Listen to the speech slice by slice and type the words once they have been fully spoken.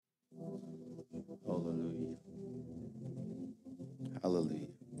Hallelujah.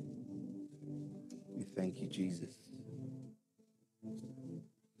 We thank you, Jesus.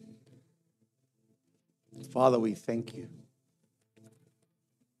 Father, we thank you.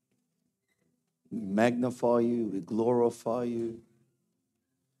 We magnify you. We glorify you.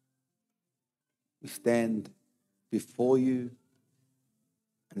 We stand before you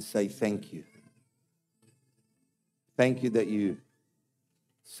and say thank you. Thank you that you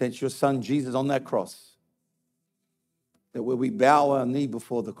sent your son Jesus on that cross, that where we bow our knee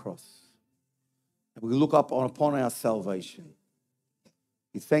before the cross and we look up upon our salvation,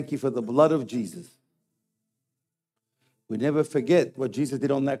 we thank you for the blood of Jesus. We never forget what Jesus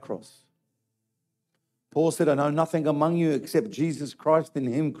did on that cross. Paul said, I know nothing among you except Jesus Christ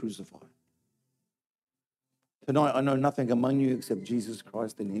and him crucified. Tonight, I know nothing among you except Jesus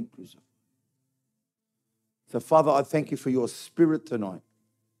Christ and him crucified. So, Father, I thank you for your spirit tonight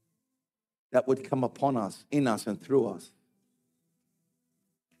that would come upon us, in us, and through us.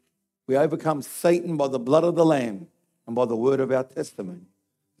 We overcome Satan by the blood of the Lamb and by the word of our testimony.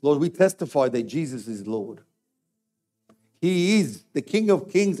 Lord, we testify that Jesus is Lord. He is the King of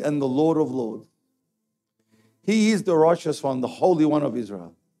kings and the Lord of lords. He is the righteous one, the Holy One of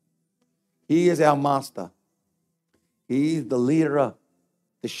Israel. He is our master. He is the leader,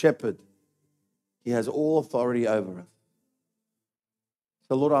 the shepherd. He has all authority over us.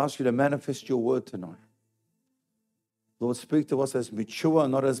 So, Lord, I ask you to manifest your word tonight. Lord, speak to us as mature,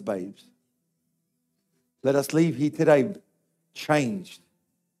 not as babes. Let us leave here today changed,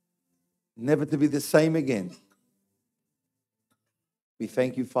 never to be the same again. We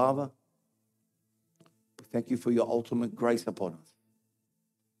thank you, Father. We thank you for your ultimate grace upon us.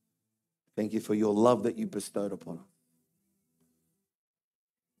 Thank you for your love that you bestowed upon us.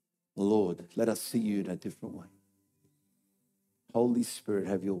 Lord, let us see you in a different way. Holy Spirit,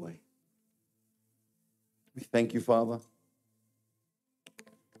 have your way. We thank you, Father.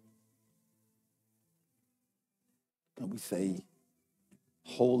 And we say,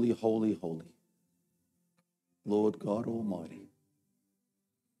 holy, holy, holy, Lord God Almighty.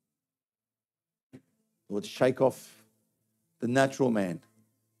 Lord, shake off the natural man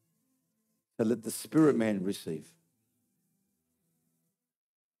and let the spirit man receive.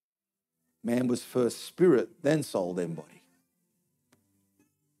 Man was first spirit, then soul, then body.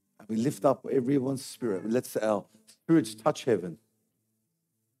 And we lift up everyone's spirit. Let our spirits touch heaven.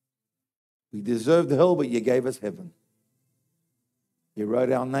 We deserved hell, but you gave us heaven. You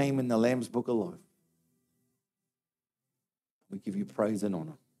wrote our name in the Lamb's Book of Life. We give you praise and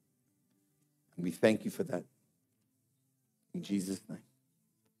honor. And we thank you for that. In Jesus' name.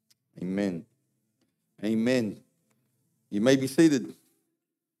 Amen. Amen. You may be seated.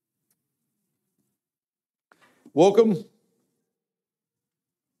 Welcome.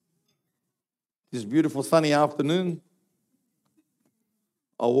 This beautiful sunny afternoon.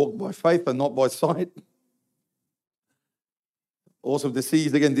 I walk by faith and not by sight. Awesome to see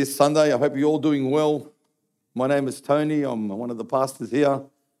you again this Sunday. I hope you're all doing well. My name is Tony. I'm one of the pastors here.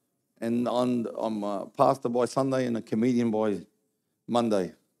 And I'm a pastor by Sunday and a comedian by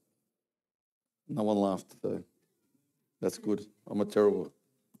Monday. No one laughed, so that's good. I'm a terrible.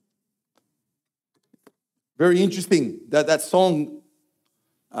 Very interesting that song.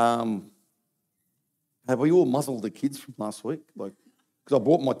 Have we all muzzled the kids from last week? Because I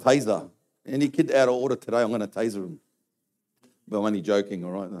bought my taser. Any kid out of order today, I'm going to taser them. But I'm only joking,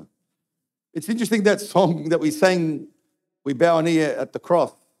 all right? It's interesting that song that we sang, we bow our knee at the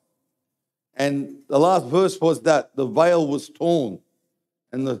cross. And the last verse was that the veil was torn.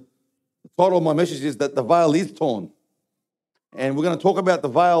 And the title of my message is that the veil is torn. And we're going to talk about the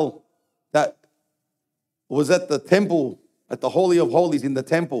veil that was at the temple, at the Holy of Holies in the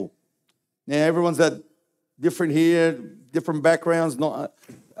temple. Now, everyone's at different here, different backgrounds, not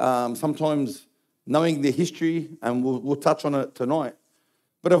sometimes knowing the history, and we'll touch on it tonight.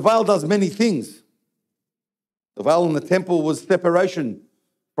 But a veil does many things. The veil in the temple was separation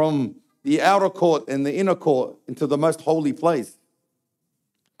from the outer court and the inner court into the most holy place.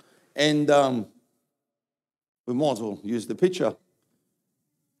 And we might as well use the picture.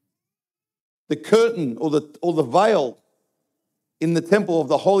 The curtain or the veil in the temple of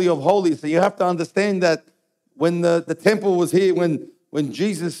the Holy of Holies. So you have to understand that when the temple was here, when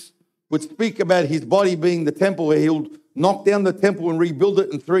Jesus would speak about his body being the temple, where he'll knock down the temple and rebuild it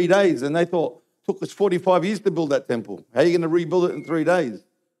in 3 days. And they thought, it took us 45 years to build that temple. How are you going to rebuild it in 3 days?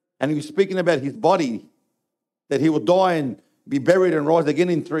 And he was speaking about his body, that he would die and be buried and rise again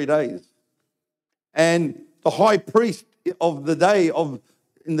in 3 days. And the high priest of the day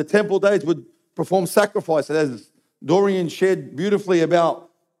in the temple days would perform sacrifices, as Dorian shared beautifully about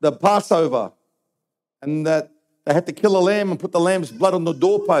the Passover, and that they had to kill a lamb and put the lamb's blood on the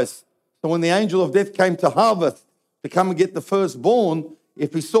doorpost. So when the angel of death came to harvest to come and get the firstborn,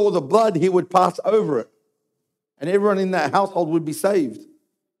 if he saw the blood, he would pass over it. And everyone in that household would be saved.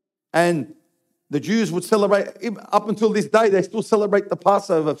 And the Jews would celebrate, up until this day, they still celebrate the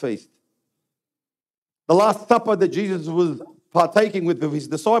Passover feast. The Last Supper that Jesus was partaking with his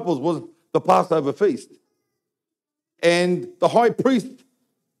disciples was the Passover feast. And the high priest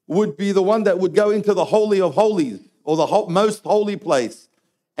would be the one that would go into the Holy of Holies, or the most holy place.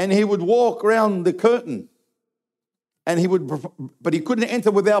 And he would walk around the curtain. But he couldn't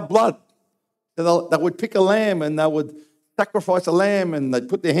enter without blood. So they would pick a lamb and they would sacrifice a lamb and they'd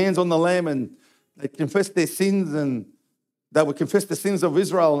put their hands on the lamb and they'd confess their sins and they would confess the sins of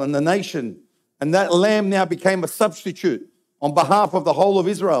Israel and the nation. And that lamb now became a substitute on behalf of the whole of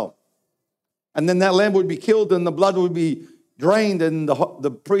Israel. And then that lamb would be killed and the blood would be drained and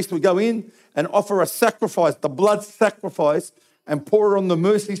the priest would go in and offer a sacrifice, the blood sacrifice, and pour it on the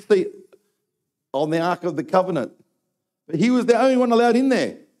mercy seat on the Ark of the Covenant. But he was the only one allowed in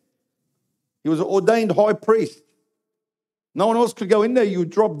there. He was an ordained high priest. No one else could go in there. You would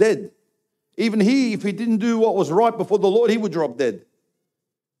drop dead. Even he, if he didn't do what was right before the Lord, he would drop dead.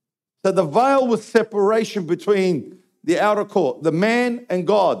 So the veil was separation between the outer court, the man and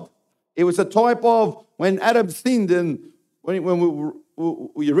God. It was a type of when Adam sinned, and when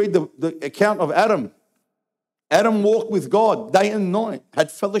you read the account of Adam, Adam walked with God day and night,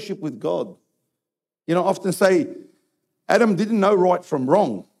 had fellowship with God. You know, I often say Adam didn't know right from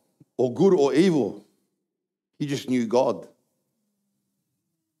wrong or good or evil. He just knew God.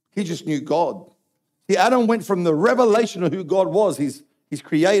 He just knew God. See, Adam went from the revelation of who God was, his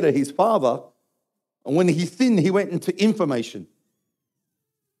creator, his father, and when he sinned, he went into information.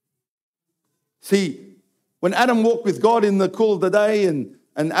 See, when Adam walked with God in the cool of the day and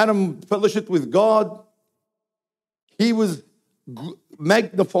Adam fellowshiped with God, he was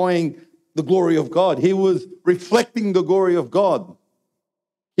magnifying the glory of God. He was reflecting the glory of God.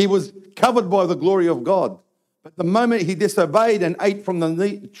 He was covered by the glory of God. But the moment he disobeyed and ate from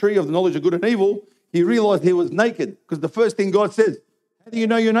the tree of the knowledge of good and evil, he realized he was naked. Because the first thing God says, how do you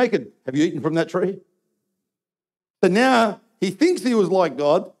know you're naked? Have you eaten from that tree? So now he thinks he was like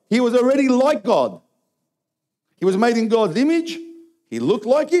God. He was already like God. He was made in God's image. He looked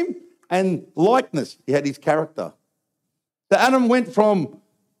like him. And likeness, he had his character. So Adam went from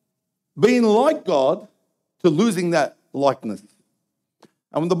being like God to losing that likeness.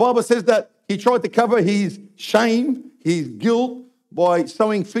 And when the Bible says that he tried to cover his shame, his guilt, by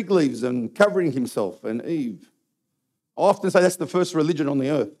sewing fig leaves and covering himself and Eve. I often say that's the first religion on the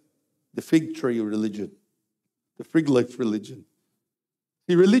earth, the fig tree religion, the fig leaf religion.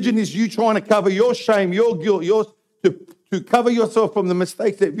 See, religion is you trying to cover your shame, your guilt, to cover yourself from the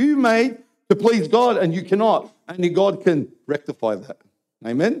mistakes that you made to please God, and you cannot. Only God can rectify that.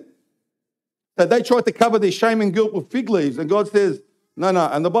 Amen? So they tried to cover their shame and guilt with fig leaves, and God says, no.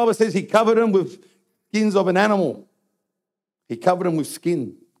 And the Bible says he covered them with skins of an animal. He covered them with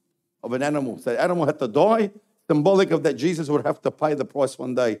skin of an animal. So the animal had to die, symbolic of that Jesus would have to pay the price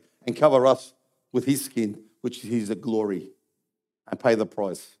one day and cover us with his skin, which is his glory, and pay the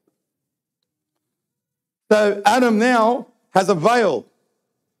price. So Adam now has a veil.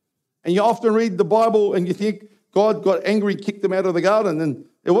 And you often read the Bible and you think God got angry, kicked them out of the garden. And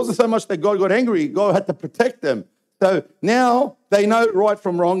it wasn't so much that God got angry. God had to protect them. So now they know right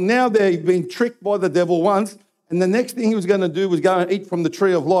from wrong. Now they've been tricked by the devil once. And the next thing he was going to do was go and eat from the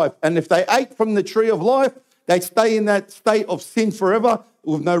tree of life. And if they ate from the tree of life, they'd stay in that state of sin forever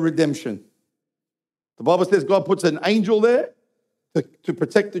with no redemption. The Bible says God puts an angel there to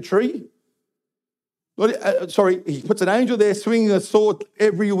protect the tree. He puts an angel there swinging a sword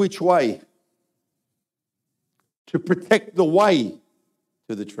every which way to protect the way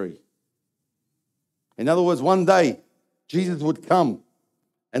to the tree. In other words, one day Jesus would come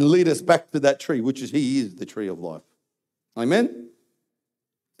and lead us back to that tree, which is he is the tree of life. Amen?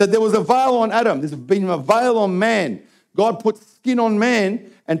 So there was a veil on Adam. There's been a veil on man. God put skin on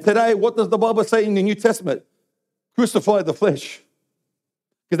man. And today, what does the Bible say in the New Testament? Crucify the flesh.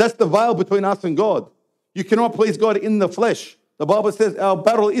 Because that's the veil between us and God. You cannot please God in the flesh. The Bible says our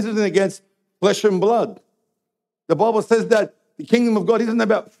battle isn't against flesh and blood. The Bible says that the kingdom of God isn't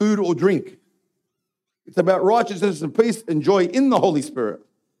about food or drink. It's about righteousness and peace and joy in the Holy Spirit.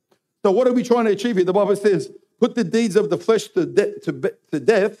 So what are we trying to achieve here? The Bible says, put the deeds of the flesh to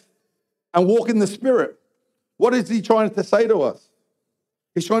death and walk in the Spirit. What is he trying to say to us?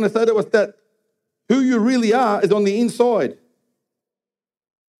 He's trying to say to us that who you really are is on the inside.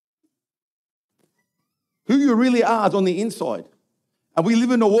 Who you really are is on the inside. And we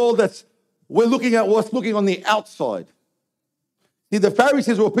live in a world that's we're looking at what's looking on the outside. See, the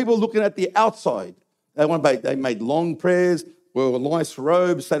Pharisees were people looking at the outside. They made long prayers, wore nice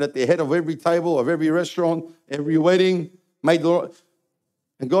robes, sat at the head of every table of every restaurant, every wedding.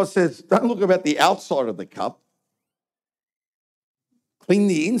 And God says, don't look about the outside of the cup. Clean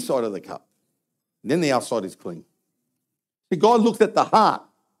the inside of the cup. And then the outside is clean. See, God looks at the heart.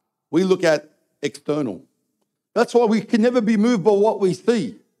 We look at external. That's why we can never be moved by what we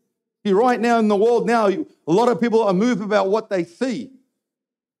see. See, right now in the world now, a lot of people are moved about what they see.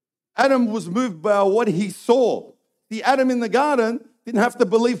 Adam was moved by what he saw. The Adam in the garden didn't have to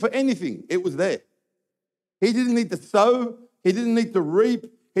believe for anything. It was there. He didn't need to sow. He didn't need to reap.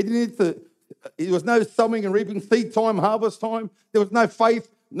 There was no sowing and reaping, seed time, harvest time. There was no faith,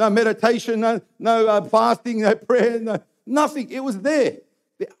 no meditation, no fasting, no prayer, nothing. It was there.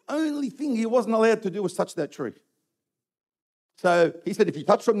 The only thing he wasn't allowed to do was touch that tree. So he said, if you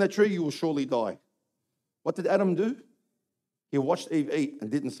touch from that tree, you will surely die. What did Adam do? He watched Eve eat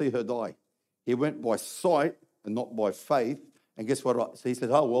and didn't see her die. He went by sight and not by faith. And guess what? So he said,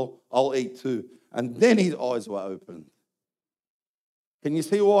 oh, well, I'll eat too. And then his eyes were opened. Can you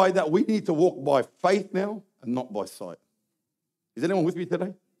see why that we need to walk by faith now and not by sight? Is anyone with me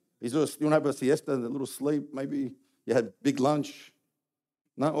today? You want to have a siesta, a little sleep? Maybe you had big lunch?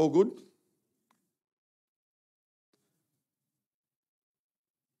 No, all good?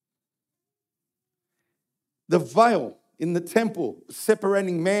 The veil in the temple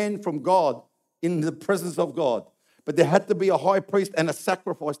separating man from God in the presence of God. But there had to be a high priest and a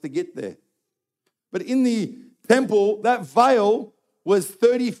sacrifice to get there. But in the temple, that veil was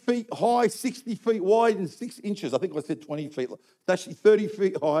 30 feet high, 60 feet wide, and 6 inches. I think I said 20 feet. It's actually 30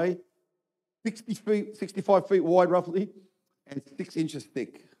 feet high, 60 feet, 65 feet wide roughly, and 6 inches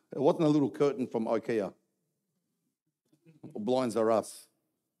thick. It wasn't a little curtain from IKEA. Blinds are us.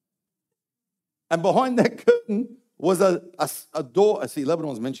 And behind that curtain was a door. I see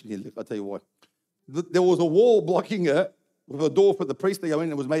Lebanon's mentioned here. I'll tell you why. There was a wall blocking it with a door for the priest to go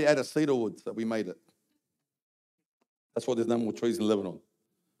in. It was made out of cedar wood, so we made it. That's why there's no more trees in Lebanon.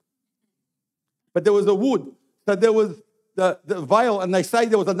 But there was a wood. So there was the veil, and they say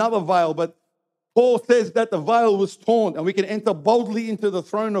there was another veil, but Paul says that the veil was torn, and we can enter boldly into the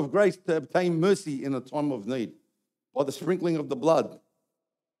throne of grace to obtain mercy in a time of need by the sprinkling of the blood.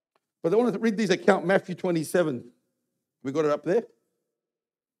 But I want to read these account, Matthew 27. We got it up there?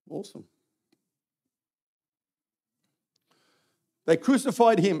 Awesome. They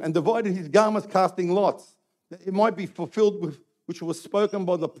crucified him and divided his garments, casting lots, that it might be fulfilled with which was spoken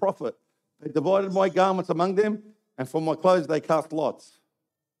by the prophet. They divided my garments among them, and for my clothes they cast lots.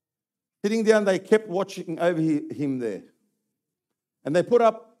 Sitting down, they kept watching over him there. And they put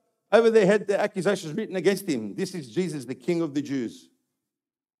up over their head the accusations written against him. This is Jesus, the King of the Jews.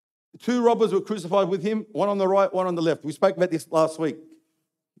 2 robbers were crucified with him, one on the right, one on the left. We spoke about this last week.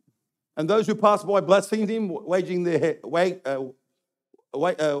 And those who passed by blasphemed him, waging their head. What's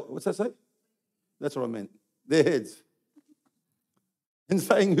that say? That's what I meant. Their heads. And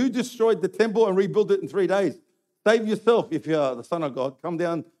saying, who destroyed the temple and rebuilt it in 3 days? Save yourself if you are the Son of God. Come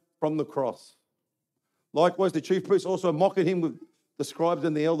down from the cross. Likewise, the chief priests also mocked him with the scribes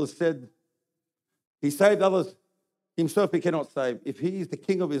and the elders said, he saved others. Himself he cannot save. If he is the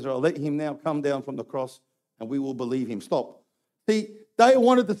King of Israel, let him now come down from the cross and we will believe him. Stop. See, they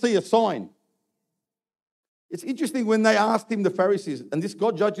wanted to see a sign. It's interesting when they asked him, the Pharisees, and this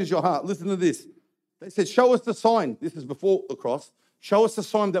God judges your heart. Listen to this. They said, show us the sign. This is before the cross. Show us the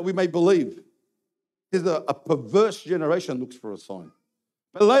sign that we may believe. There's a perverse generation looks for a sign.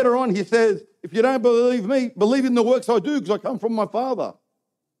 But later on he says, if you don't believe me, believe in the works I do because I come from my Father.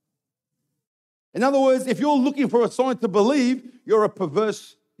 In other words, if you're looking for a sign to believe, you're a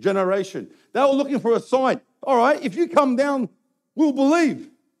perverse generation. They were looking for a sign. All right, if you come down, we'll believe.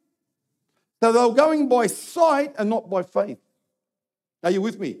 So they were going by sight and not by faith. Are you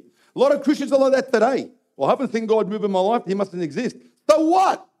with me? A lot of Christians are like that today. Well, I haven't seen God move in my life. He mustn't exist. So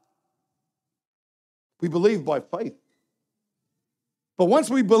what? We believe by faith. But once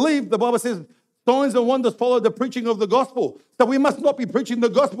we believe, the Bible says, signs and wonders follow the preaching of the gospel. So we must not be preaching the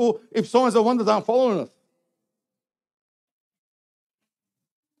gospel if signs and wonders aren't following us.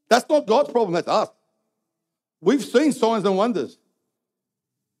 That's not God's problem, that's us. We've seen signs and wonders.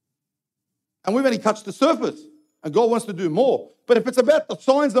 And we've only touched the surface. And God wants to do more. But if it's about the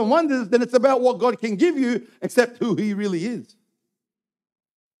signs and wonders, then it's about what God can give you, except who he really is.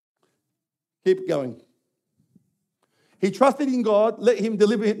 Keep going. He trusted in God. Let him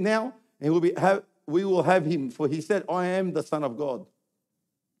deliver him now. And we will have him. For he said, I am the Son of God.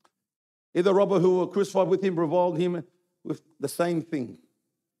 The robber who were crucified with him reviled him with the same thing.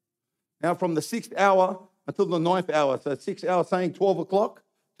 Now, from the 6th hour until the 9th hour, so 6 hours saying 12 o'clock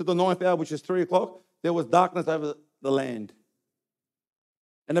to the 9th hour, which is 3 o'clock, there was darkness over the land.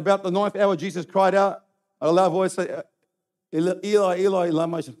 And about the 9th hour, Jesus cried out a loud voice, say, Eli, Eli,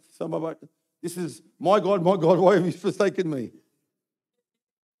 lama sabachthani. This is, my God, why have you forsaken me?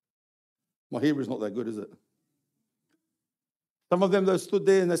 My Hebrew's not that good, is it? Some of them, they stood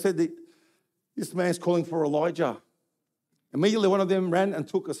there and they said, this man's calling for Elijah. Immediately, one of them ran and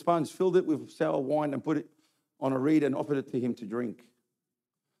took a sponge, filled it with sour wine, and put it on a reed and offered it to him to drink.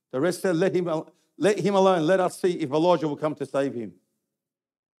 The rest said, let him alone. Let us see if Elijah will come to save him.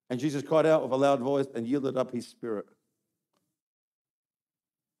 And Jesus cried out with a loud voice and yielded up his spirit.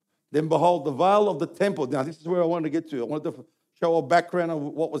 Then behold, the veil of the temple. Now, this is where I wanted to get to. I wanted to show a background of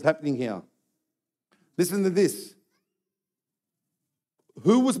what was happening here. Listen to this.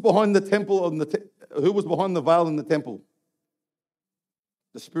 Who was behind the temple? Who was behind the veil in the temple?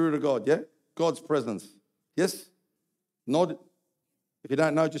 The Spirit of God, yeah? God's presence. Yes? Nod. If you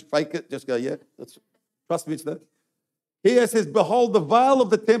don't know, just fake it. Just go, yeah. Trust me, it's that. Here it says, behold, the veil of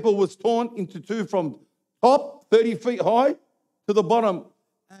the temple was torn into two from top, 30 feet high, to the bottom.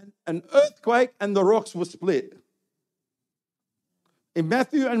 And an earthquake and the rocks were split. In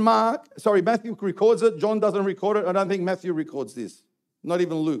Matthew records it. John doesn't record it. I don't think Matthew records this. Not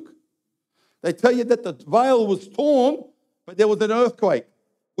even Luke. They tell you that the veil was torn, but there was an earthquake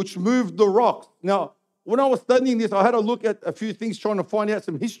which moved the rocks. Now, when I was studying this, I had a look at a few things trying to find out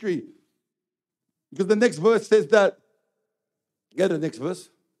some history. Because the next verse says that, go to the next verse.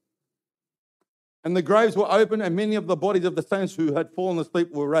 And the graves were opened, and many of the bodies of the saints who had fallen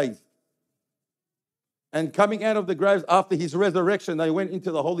asleep were raised. And coming out of the graves after his resurrection, they went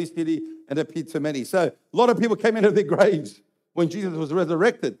into the holy city and appeared to many. So a lot of people came out of their graves when Jesus was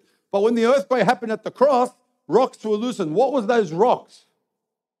resurrected. But when the earthquake happened at the cross, rocks were loosened. What was those rocks?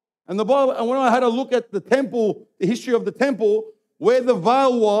 And the Bible, and when I had a look at the temple, the history of the temple, where the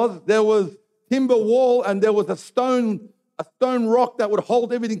veil was, there was timber wall and there was a stone rock that would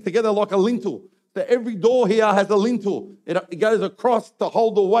hold everything together like a lintel. So every door here has a lintel. It goes across to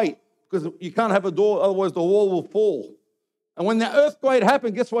hold the weight because you can't have a door, otherwise the wall will fall. And when the earthquake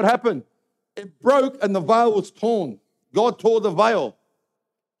happened, guess what happened? It broke and the veil was torn. God tore the veil.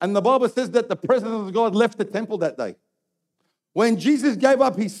 And the Bible says that the presence of God left the temple that day. When Jesus gave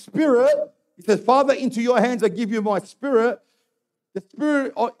up his spirit, he says, Father, into your hands I give you my spirit. The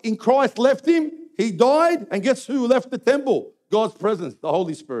spirit in Christ left him. He died. And guess who left the temple? God's presence, the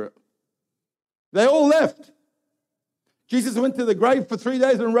Holy Spirit. They all left. Jesus went to the grave for 3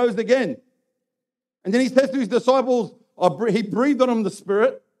 days and rose again. And then he says to his disciples, he breathed on them the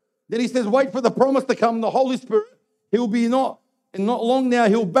Spirit. Then he says, wait for the promise to come, the Holy Spirit. He will be not long now,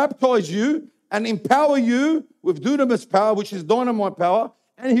 he'll baptize you and empower you with dunamis power, which is dynamite power,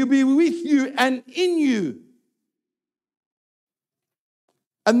 and he'll be with you and in you.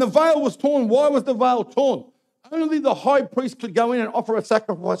 And the veil was torn. Why was the veil torn? Only the high priest could go in and offer a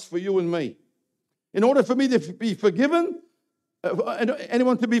sacrifice for you and me. In order for me to be forgiven,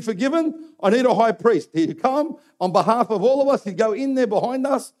 anyone to be forgiven, I need a high priest. He'd come on behalf of all of us. He'd go in there behind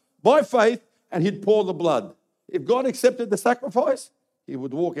us by faith and he'd pour the blood. If God accepted the sacrifice, he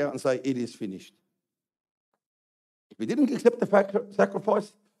would walk out and say, it is finished. If he didn't accept the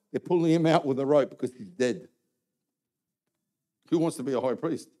sacrifice, they're pulling him out with a rope because he's dead. Who wants to be a high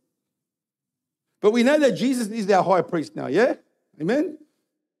priest? But we know that Jesus is our high priest now, yeah? Amen?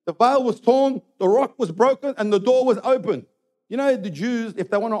 The veil was torn, the rock was broken, and the door was open. You know, the Jews, if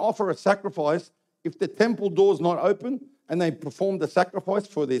they want to offer a sacrifice, if the temple door is not open and they performed a sacrifice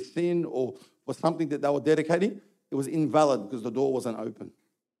for their sin or for something that they were dedicating, it was invalid because the door wasn't open.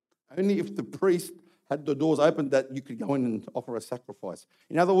 Only if the priest had the doors open that you could go in and offer a sacrifice.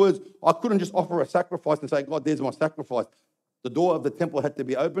 In other words, I couldn't just offer a sacrifice and say, God, there's my sacrifice. The door of the temple had to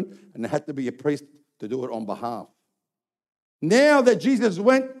be open and there had to be a priest to do it on behalf. Now that Jesus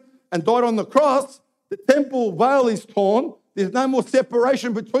went and died on the cross, the temple veil is torn. There's no more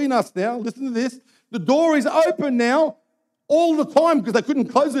separation between us now. Listen to this. The door is open now all the time because they couldn't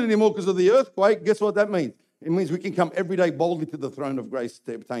close it anymore because of the earthquake. Guess what that means? It means we can come every day boldly to the throne of grace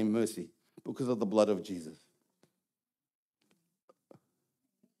to obtain mercy because of the blood of Jesus.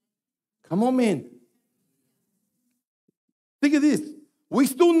 Come on, man. Think of this. We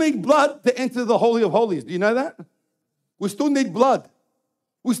still need blood to enter the Holy of Holies. Do you know that? We still need blood.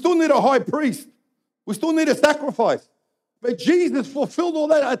 We still need a high priest. We still need a sacrifice. But Jesus fulfilled all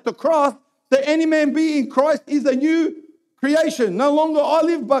that at the cross, that any man be in Christ is a new creation. No longer I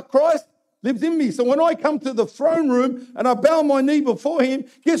live, but Christ lives in me. So when I come to the throne room and I bow my knee before him,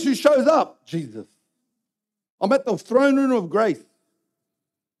 guess who shows up? Jesus. I'm at the throne room of grace.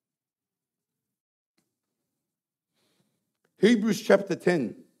 Hebrews chapter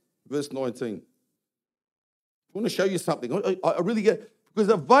 10, verse 19. I want to show you something. I really get, because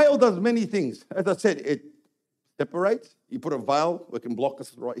a veil does many things. As I said, it separates. You put a veil, it can block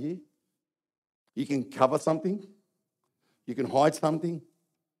us right here. You can cover something. You can hide something.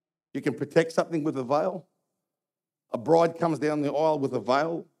 You can protect something with a veil. A bride comes down the aisle with a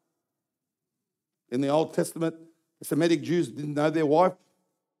veil. In the Old Testament, the Semitic Jews didn't know their wife.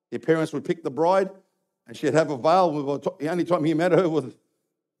 Their parents would pick the bride, and she'd have a veil. The only time he met her was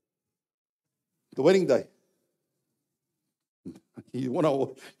the wedding day. You'd want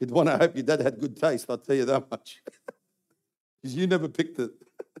to hope your dad had good taste, I'll tell you that much. Because you never picked it.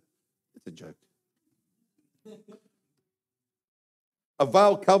 It's a joke. A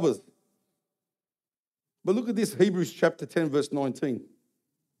veil covers. But look at this, Hebrews chapter 10, verse 19.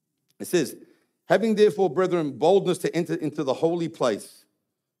 It says, having therefore, brethren, boldness to enter into the holy place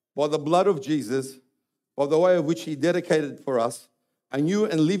by the blood of Jesus, by the way of which he dedicated for us, a new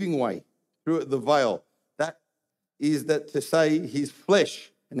and living way through the veil. That is that to say his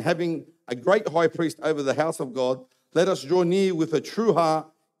flesh, and having a great high priest over the house of God, let us draw near with a true heart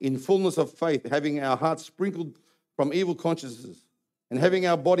in fullness of faith, having our hearts sprinkled from evil consciences, and having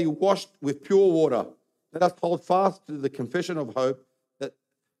our body washed with pure water. Let us hold fast to the confession of hope, that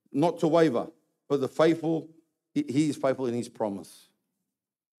not to waver, for the faithful, he is faithful in his promise.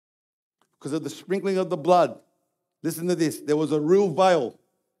 Because of the sprinkling of the blood, listen to this, there was a real veil.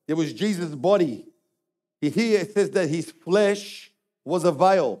 There was Jesus' body. Here it says that his flesh was a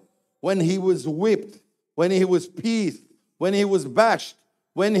veil. When he was whipped, when he was pierced, when he was bashed,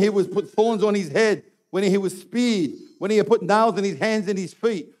 when he was put thorns on his head, when he was speared, when he had put nails in his hands and his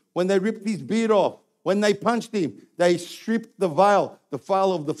feet, when they ripped his beard off, when they punched him, they stripped the veil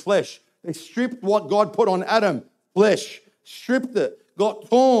of the flesh. They stripped what God put on Adam, flesh, stripped it, got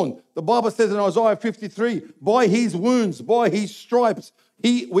torn. The Bible says in Isaiah 53, by his wounds, by his stripes,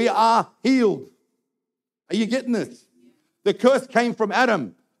 we are healed. Are you getting this? The curse came from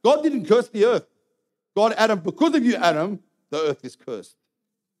Adam. God didn't curse the earth. Adam, because of you, Adam, the earth is cursed.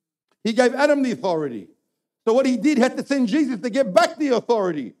 He gave Adam the authority. So what he did, had to send Jesus to get back the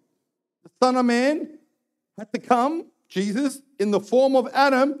authority. The Son of Man had to come, Jesus, in the form of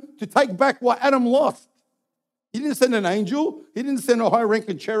Adam to take back what Adam lost. He didn't send an angel. He didn't send a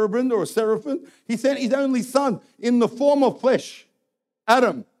high-ranking cherubim or a seraphim. He sent his only son in the form of flesh.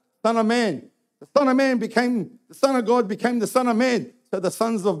 Adam, Son of Man. The Son of Man became, the Son of God became the Son of Man, so the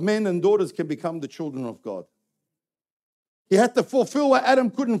sons of men and daughters can become the children of God. He had to fulfill what Adam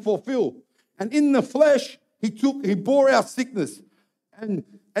couldn't fulfill. And in the flesh, he bore our sickness and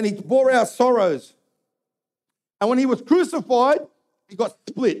he bore our sorrows. And when he was crucified, he got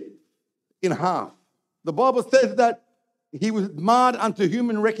split in half. The Bible says that he was marred unto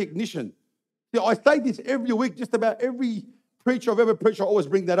human recognition. See, I say this every week, just about every preacher I've ever preached, I always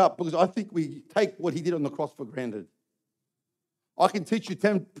bring that up because I think we take what he did on the cross for granted. I can teach you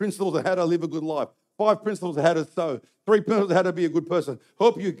 10 principles of how to live a good life, 5 principles of how to sow, 3 principles of how to be a good person,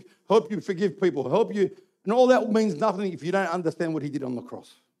 help you forgive people, help you. And all that means nothing if you don't understand what he did on the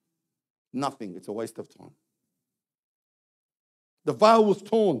cross. Nothing. It's a waste of time. The veil was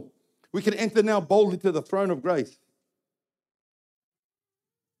torn. We can enter now boldly to the throne of grace.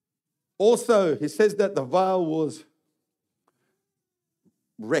 Also, he says that the veil was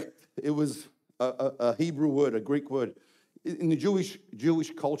wrecked. It was a Hebrew word, a Greek word. In the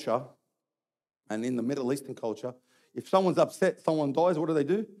Jewish culture and in the Middle Eastern culture, if someone's upset, someone dies, what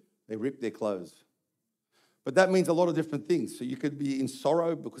do? They rip their clothes. But that means a lot of different things. So you could be in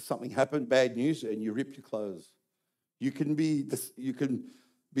sorrow because something happened, bad news, and you rip your clothes. You can be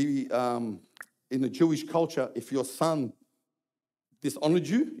in the Jewish culture, if your son dishonored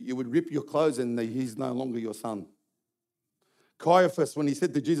you, you would rip your clothes and he's no longer your son. Caiaphas, when he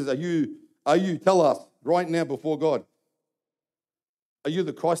said to Jesus, are you, tell us right now before God, are you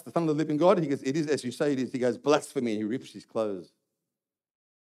the Christ, the Son of the living God? He goes, it is as you say it is. He goes, blasphemy, and he rips his clothes.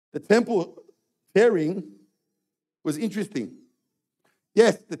 The temple tearing was interesting.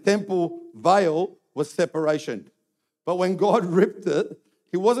 Yes, the temple veil was separation. But when God ripped it,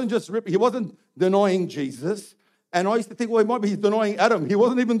 he wasn't just ripping, he wasn't denying Jesus. And I used to think, well, it might be he's denying Adam. He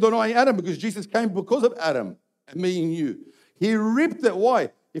wasn't even denying Adam because Jesus came because of Adam and me and you. He ripped it. Why?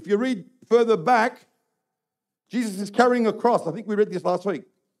 If you read further back, Jesus is carrying a cross. I think we read this last week.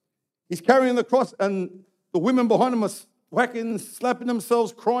 He's carrying the cross and the women behind him are whacking, slapping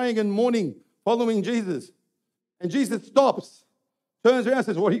themselves, crying and mourning, following Jesus. And Jesus stops, turns around and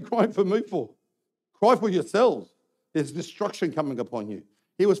says, what are you crying for me for? Cry for yourselves. There's destruction coming upon you.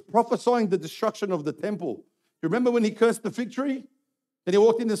 He was prophesying the destruction of the temple. You remember when he cursed the fig tree? And he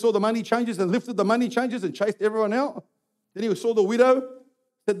walked in and saw the money changers and lifted the money changers and chased everyone out? Then he saw the widow,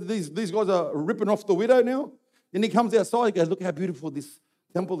 said these guys are ripping off the widow now. Then he comes outside, he goes, look how beautiful this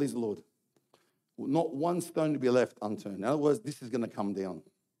temple is, Lord. Not one stone to be left unturned. In other words, this is going to come down.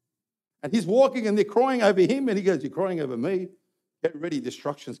 And he's walking and they're crying over him, and he goes, you're crying over me? Get ready,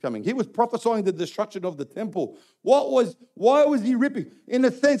 destruction's coming. He was prophesying the destruction of the temple. Why was he ripping? In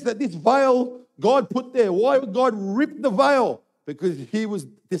the sense that this veil God put there. Why would God rip the veil? Because he was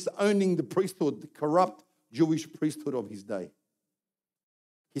disowning the priesthood, the corrupt Jewish priesthood of his day.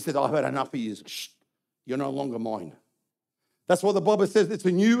 He said, I've had enough of you. Shh, you're no longer mine. That's why the Bible says it's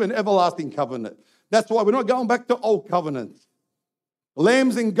a new and everlasting covenant. That's why we're not going back to old covenants.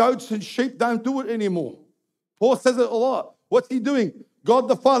 Lambs and goats and sheep don't do it anymore. Paul says it a lot. What's he doing? God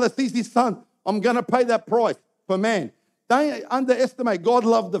the Father sees his son. I'm going to pay that price for man. Don't underestimate. God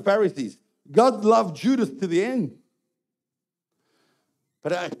loved the Pharisees. God loved Judas to the end.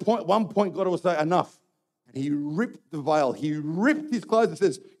 But at one point, God will say, enough. And he ripped the veil. He ripped his clothes and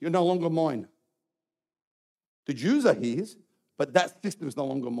says, you're no longer mine. The Jews are his, but that system is no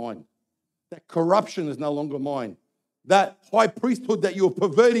longer mine. That corruption is no longer mine. That high priesthood that you're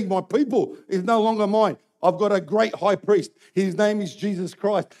perverting my people is no longer mine. I've got a great high priest. His name is Jesus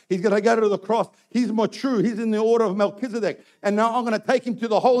Christ. He's going to go to the cross. He's mature. He's in the order of Melchizedek. And now I'm going to take him to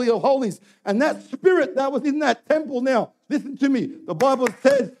the Holy of Holies. And that spirit that was in that temple now, listen to me. The Bible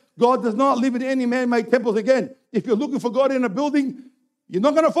says God does not live in any man-made temples again. If you're looking for God in a building, you're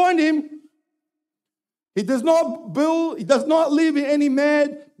not going to find him. He does not live in any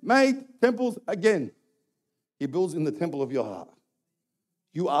man-made temples again. He builds in the temple of your heart.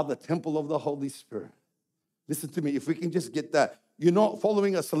 You are the temple of the Holy Spirit. Listen to me, if we can just get that. You're not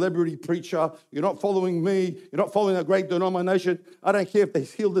following a celebrity preacher. You're not following me. You're not following a great denomination. I don't care if they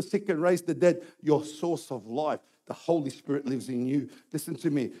heal the sick and raise the dead. Your source of life, the Holy Spirit lives in you. Listen to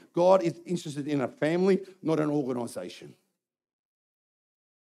me. God is interested in a family, not an organization.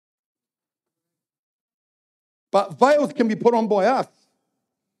 But veils can be put on by us.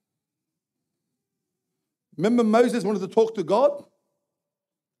 Remember Moses wanted to talk to God?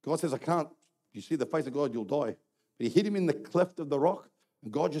 God says, I can't. You see the face of God, you'll die. But he hit him in the cleft of the rock,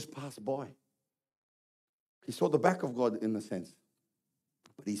 and God just passed by. He saw the back of God in a sense,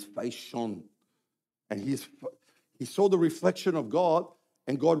 but his face shone. And he saw the reflection of God,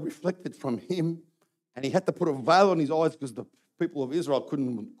 and God reflected from him, and he had to put a veil on his eyes because the people of Israel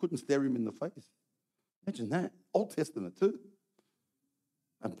couldn't stare him in the face. Imagine that. Old Testament too.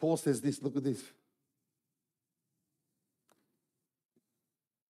 And Paul says this, look at this.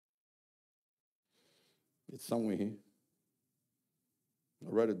 It's somewhere here. I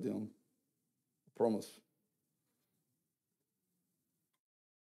wrote it down. I promise.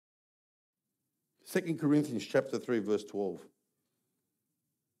 2 Corinthians chapter 3, verse 12. I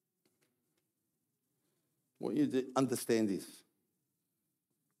want you to understand this.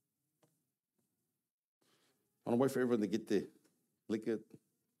 I want to wait for everyone to get there. Click it.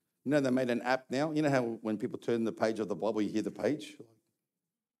 You know they made an app now? You know how when people turn the page of the Bible, you hear the page?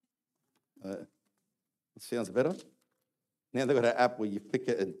 It sounds better. Now they've got an app where you flick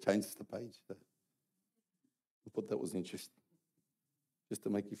it and it changes the page. So I thought that was interesting, just to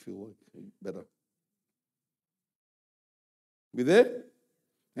make you feel like better. We there?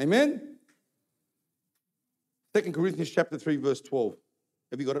 Amen? 2 Corinthians chapter 3, verse 12.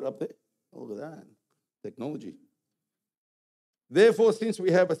 Have you got it up there? Oh, look at that. Technology. Therefore, since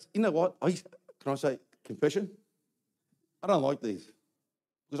we have you know what? Can I say confession? I don't like these.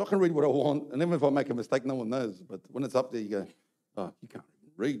 Because I can read what I want, and even if I make a mistake, no one knows. But when it's up there, you go, oh, you can't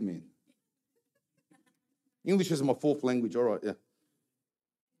read, man. English is my fourth language, all right, yeah.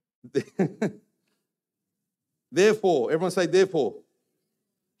 Therefore, everyone say therefore.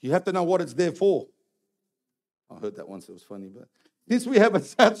 You have to know what it's there for. I heard that once, it was funny. But since we have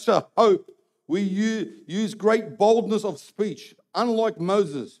such a hope, we use great boldness of speech, unlike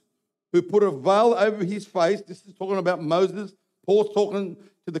Moses, who put a veil over his face. This is talking about Moses. Paul's talking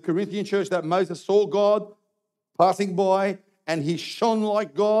to the Corinthian church that Moses saw God passing by and he shone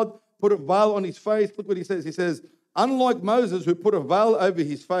like God, put a veil on his face. Look what he says. He says, unlike Moses, who put a veil over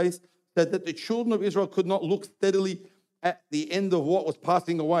his face, so that the children of Israel could not look steadily at the end of what was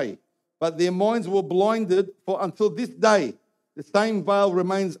passing away. But their minds were blinded, for until this day, the same veil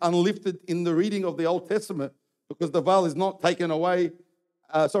remains unlifted in the reading of the Old Testament, because the veil is not taken away.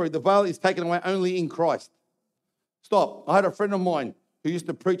 The veil is taken away only in Christ. Stop. I had a friend of mine who used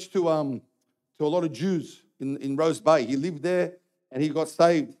to preach to a lot of Jews in Rose Bay. He lived there and he got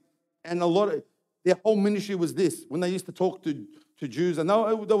saved. And their whole ministry was this. When they used to talk to Jews, and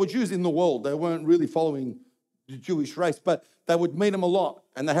they were Jews in the world. They weren't really following the Jewish race, but they would meet them a lot,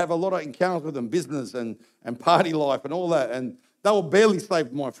 and they have a lot of encounters with them, business and party life and all that. And they were barely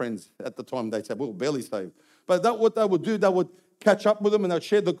saved, my friends, at the time. They said, we were barely saved. But what they would do, they would catch up with them and they'd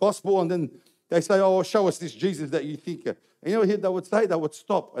share the gospel, and then they say, oh, show us this Jesus that you think. And you know what they would say? They would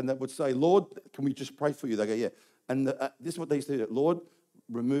stop and they would say, Lord, can we just pray for you? They go, yeah. And this is what they used to do. Lord,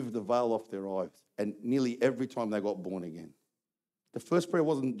 remove the veil off their eyes. And nearly every time they got born again. The first prayer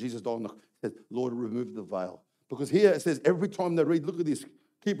wasn't Jesus died on the cross. It said, Lord, remove the veil. Because here it says, every time they read, look at this,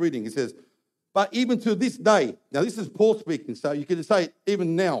 keep reading. It says, but even to this day, now this is Paul speaking, so you can say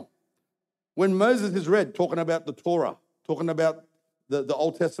even now, when Moses is read, talking about the Torah, talking about the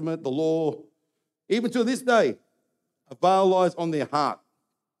Old Testament, the law, even to this day, a veil lies on their heart.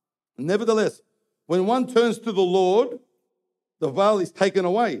 Nevertheless, when one turns to the Lord, the veil is taken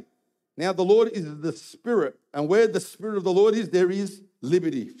away. Now the Lord is the Spirit, and where the Spirit of the Lord is, there is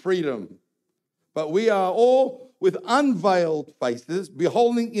liberty, freedom. But we are all with unveiled faces,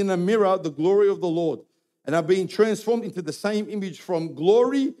 beholding in a mirror the glory of the Lord, and are being transformed into the same image from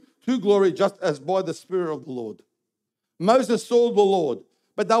glory to glory, just as by the Spirit of the Lord. Moses saw the Lord,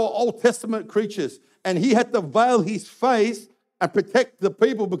 but they were Old Testament creatures, and he had to veil his face and protect the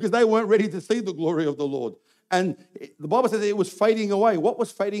people because they weren't ready to see the glory of the Lord. And the Bible says it was fading away. What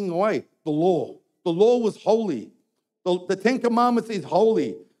was fading away? The law. The law was holy. The Ten Commandments is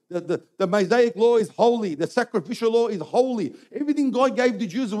holy. The Mosaic law is holy. The sacrificial law is holy. Everything God gave the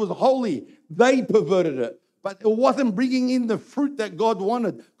Jews was holy. They perverted it. But it wasn't bringing in the fruit that God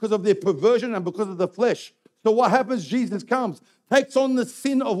wanted because of their perversion and because of the flesh. So what happens? Jesus comes, takes on the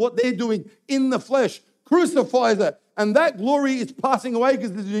sin of what they're doing in the flesh, crucifies it. And that glory is passing away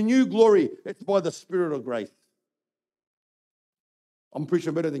because there's a new glory. It's by the Spirit of grace. I'm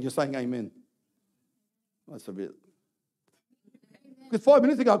preaching better than you're saying amen. That's a bit. Because 5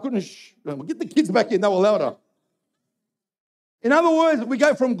 minutes ago, I couldn't get the kids back in. They were louder. In other words, we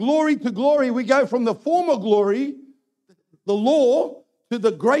go from glory to glory. We go from the former glory, the law, to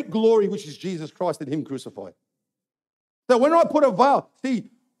the great glory, which is Jesus Christ and Him crucified. So when I put a veil, see,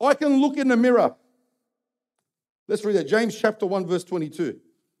 I can look in the mirror. Let's read that. James chapter 1, verse 22.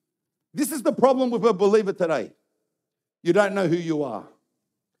 This is the problem with a believer today. You don't know who you are.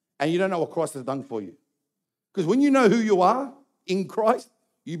 And you don't know what Christ has done for you. Because when you know who you are in Christ,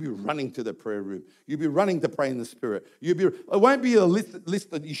 you'll be running to the prayer room. You'll be running to pray in the Spirit. It won't be a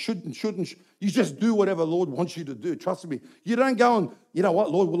list that you shouldn't. You just do whatever the Lord wants you to do. Trust me. You don't go and, you know what,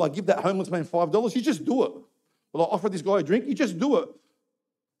 Lord, will I give that homeless man $5? You just do it. Will I offer this guy a drink? You just do it.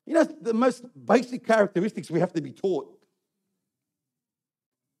 You know, the most basic characteristics we have to be taught.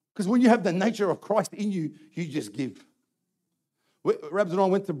 Because when you have the nature of Christ in you, you just give. Rabs and I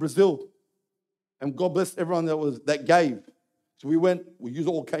went to Brazil, and God bless everyone that gave. So you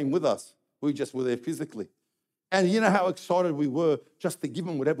all came with us. We just were there physically. And you know how excited we were just to give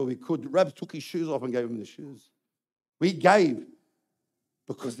him whatever we could. Rabs took his shoes off and gave him the shoes. We gave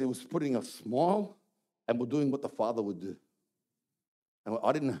because it was putting a smile and we're doing what the Father would do. And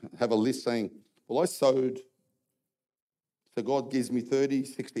I didn't have a list saying, well, I sowed, so God gives me 30,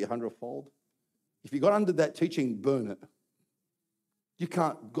 60, 100-fold. If you got under that teaching, burn it. You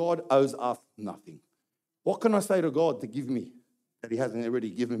can't. God owes us nothing. What can I say to God to give me that He hasn't already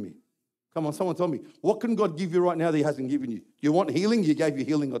given me? Come on, someone tell me. What can God give you right now that He hasn't given you? You want healing? He gave you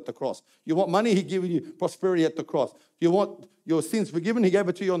healing at the cross. You want money? He gave you prosperity at the cross. You want your sins forgiven? He gave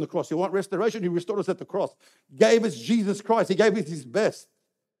it to you on the cross. You want restoration? He restored us at the cross. Gave us Jesus Christ. He gave us His best.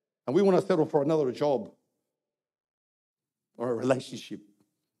 And we want to settle for another job or a relationship.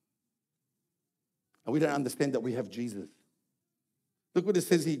 And we don't understand that we have Jesus. Look what it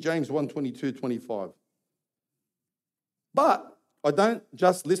says here, James 1:22-25. But I don't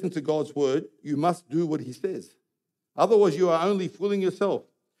just listen to God's word. You must do what He says. Otherwise, you are only fooling yourself.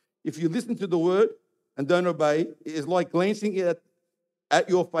 If you listen to the word and don't obey, it is like glancing at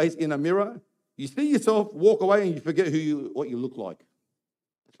your face in a mirror. You see yourself, walk away, and you forget what you look like.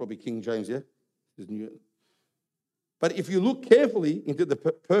 That's probably King James, yeah? But if you look carefully into the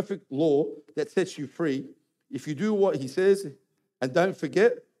perfect law that sets you free, if you do what He says and don't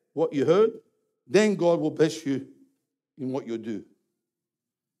forget what you heard, then God will bless you in what you do.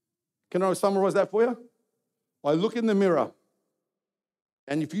 Can I summarize that for you? I look in the mirror,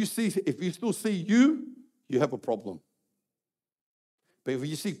 and if you still see you have a problem. But if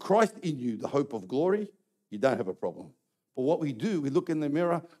you see Christ in you, the hope of glory, you don't have a problem. But what we do, we look in the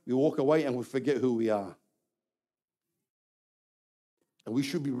mirror, we walk away, and we forget who we are. And we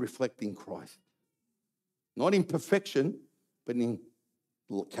should be reflecting Christ. Not in perfection, but in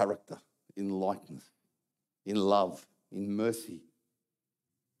character, in likeness, in love, in mercy.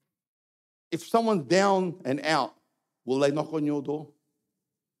 if someone's down and out, will they knock on your door?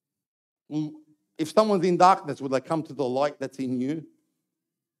 If someone's in darkness, will they come to the light that's in you?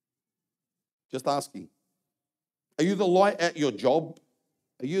 Just asking. Are you the light at your job?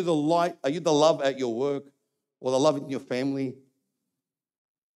 Are you the light? Are you the love at your work or the love in your family?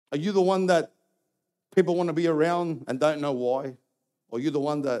 Are you the one that people want to be around and don't know why? Or are you the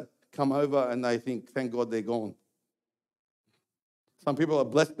one that come over and they think, thank God they're gone? Some people are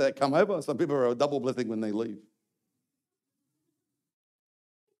blessed that come over. Some people are a double blessing when they leave.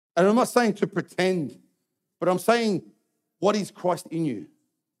 And I'm not saying to pretend, but I'm saying, what is Christ in you?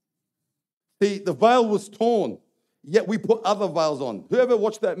 See, the veil was torn, yet we put other veils on. Whoever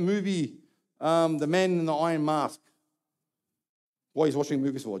watched that movie, The Man in the Iron Mask? Why he's watching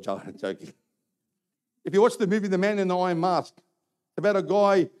movies for? Joking. If you watch the movie The Man in the Iron Mask, it's about a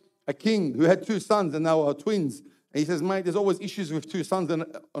guy, a king, who had two sons and they were twins. And he says, mate, there's always issues with two sons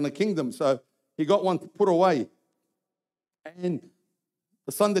on a kingdom. So he got one put away. And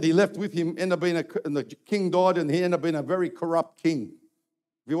the son that he left with him ended up being and the king died, and he ended up being a very corrupt king.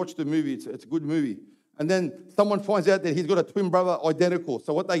 If you watch the movie, it's a good movie. And then someone finds out that he's got a twin brother identical.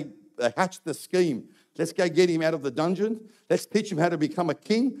 So what they hatched the scheme. Let's go get him out of the dungeon. Let's teach him how to become a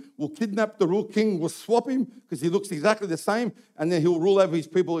king. We'll kidnap the real king. We'll swap him because he looks exactly the same. And then he'll rule over his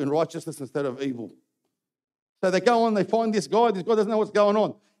people in righteousness instead of evil. So they go on, they find this guy. This guy doesn't know what's going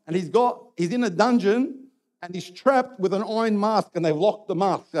on. And he's in a dungeon and he's trapped with an iron mask, and they've locked the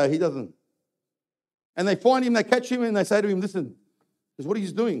mask so he doesn't. And they find him, they catch him, and they say to him, listen, this is what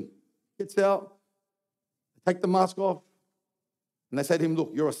he's doing. He gets out, they take the mask off, and they say to him, look,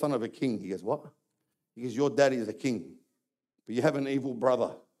 you're a son of a king. He goes, what? He goes, your daddy is a king, but you have an evil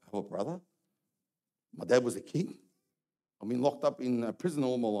brother. I have a brother? My dad was a king. I've been locked up in prison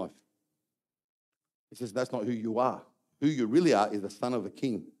all my life. He says, that's not who you are. Who you really are is the son of a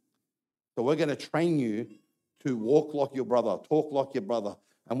king. So we're going to train you to walk like your brother, talk like your brother.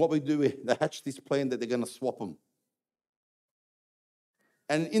 And what we do is they hatch this plan that they're going to swap them.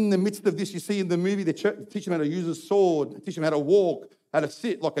 And in the midst of this, you see in the movie, they teach him how to use a sword, teach him how to walk, how to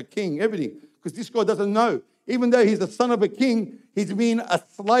sit like a king, everything. Because this guy doesn't know. Even though he's the son of a king, he's been a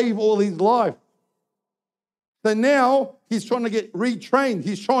slave all his life. So now he's trying to get retrained.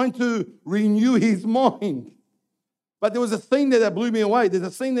 He's trying to renew his mind. But there was a scene there that blew me away. There's a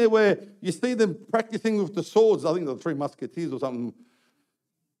scene there where you see them practicing with the swords. I think the Three Musketeers or something.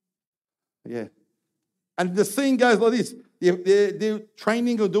 Yeah. And the scene goes like this. They're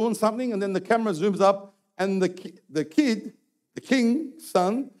training or doing something, and then the camera zooms up, and the kid, the king's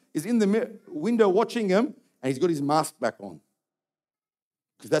son, is in the window watching him, and he's got his mask back on.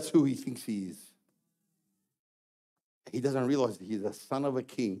 Because that's who he thinks he is. He doesn't realize that he's the son of a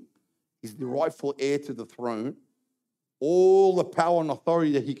king. He's the rightful heir to the throne. All the power and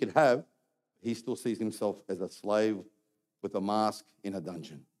authority that he could have, he still sees himself as a slave with a mask in a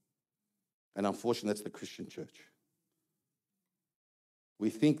dungeon. And unfortunately, that's the Christian church.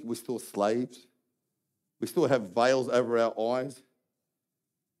 We think we're still slaves. We still have veils over our eyes.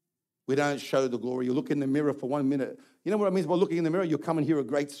 We don't show the glory. You look in the mirror for 1 minute. You know what it means by looking in the mirror? You'll come and hear a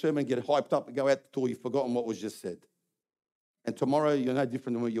great sermon, get hyped up, and go out the door. You've forgotten what was just said. And tomorrow, you're no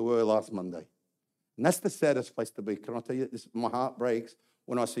different than what you were last Monday. And that's the saddest place to be. Can I tell you, my heart breaks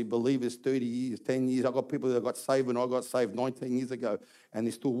when I see believers 30 years, 10 years. I've got people that got saved when I got saved 19 years ago, and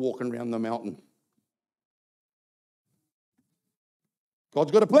they're still walking around the mountain.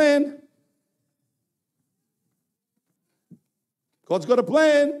 God's got a plan. God's got a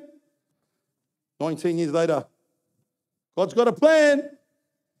plan. 19 years later, God's got a plan.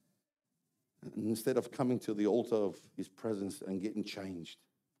 And instead of coming to the altar of his presence and getting changed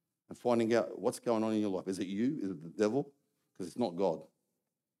and finding out what's going on in your life. Is it you? Is it the devil? Because it's not God.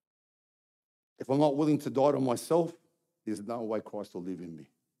 If I'm not willing to die to myself, there's no way Christ will live in me.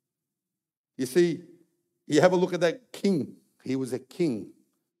 You see, you have a look at that king. He was a king.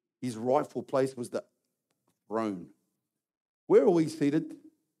 His rightful place was the throne. Where are we seated?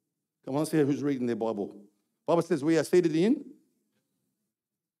 Come on, see who's reading their Bible. The Bible says we are seated in,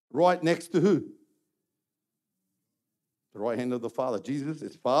 right next to who? The right hand of the Father. Jesus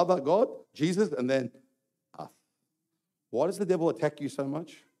is Father, God, Jesus, and then us. Why does the devil attack you so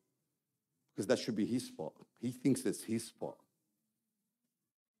much? Because that should be his spot. He thinks it's his spot.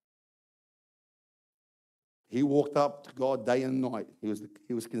 He walked up to God day and night. He was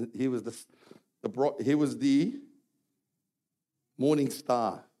the morning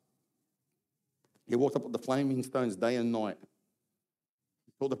star. He walked up with the flaming stones day and night.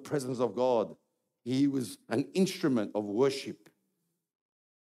 He saw the presence of God. He was an instrument of worship.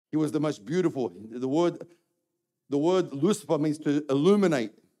 He was the most beautiful. The word Lucifer means to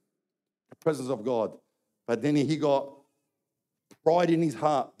illuminate. the presence of God. But then he got pride in his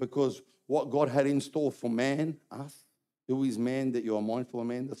heart because what God had in store for man, us, who is man that you are mindful of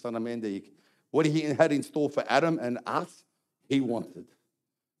man, the Son of Man, what he had in store for Adam and us, he wanted.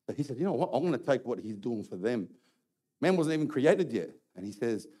 But he said, you know what? I'm going to take what he's doing for them. Man wasn't even created yet. And he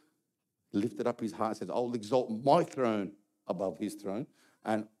says, lifted up his heart and says, I'll exalt my throne above his throne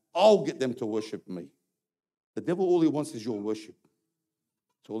and I'll get them to worship me. The devil, all he wants is your worship.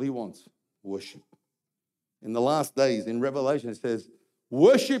 That's all he wants, worship. In the last days, in Revelation, it says,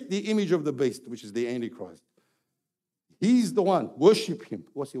 worship the image of the beast, which is the Antichrist. He's the one. Worship him.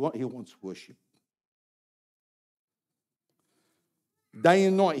 What's he want? He wants worship. Day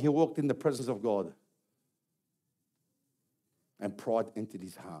and night, he walked in the presence of God. And pride entered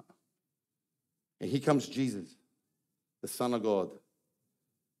his heart. And here comes Jesus, the Son of God.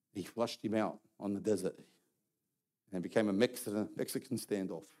 He flushed him out on the desert. And it became a Mexican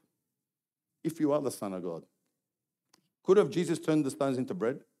standoff. If you are the Son of God. Could have Jesus turned the stones into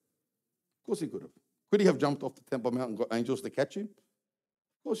bread? Of course he could have. Could he have jumped off the Temple Mount and got angels to catch him?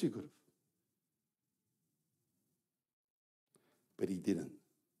 Of course he could have. But he didn't.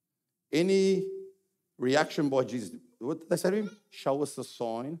 Any reaction by Jesus, what did they say to him? Show us a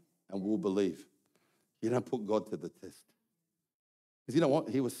sign and we'll believe. You don't put God to the test. Because you know what?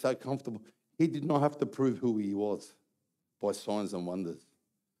 He was so comfortable. He did not have to prove who he was by signs and wonders.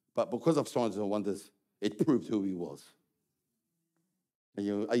 But because of signs and wonders, it proved who he was.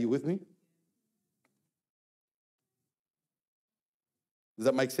 Are you with me? Does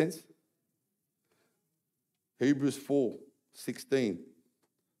that make sense? Hebrews 4:16.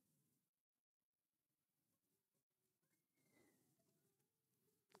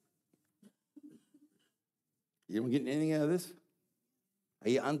 You getting anything out of this? Are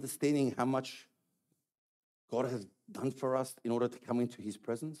you understanding how much God has done for us in order to come into his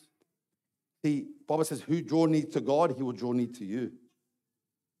presence? The Bible says, who draw near to God, he will draw near to you.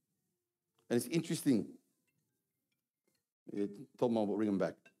 And it's interesting. Told me, bring him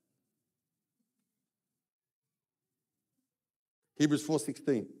back. Hebrews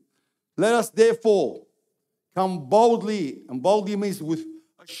 4:16. Let us therefore come boldly, and boldly means with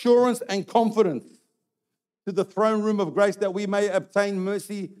assurance and confidence, to the throne room of grace that we may obtain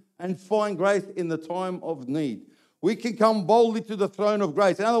mercy and find grace in the time of need. We can come boldly to the throne of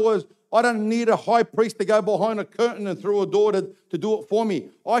grace. In other words, I don't need a high priest to go behind a curtain and through a door to do it for me.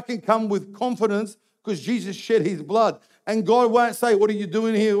 I can come with confidence because Jesus shed his blood. And God won't say, what are you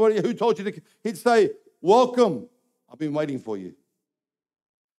doing here? Who told you to? He'd say, welcome. I've been waiting for you.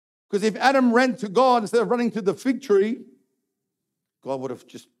 Because if Adam ran to God instead of running to the fig tree, God would have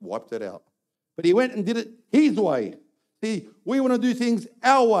just wiped it out. But he went and did it his way. See, we want to do things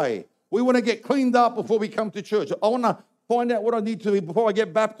our way. We want to get cleaned up before we come to church. I want to find out what I need to before I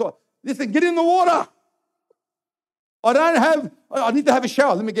get baptized. Listen, get in the water. I need to have a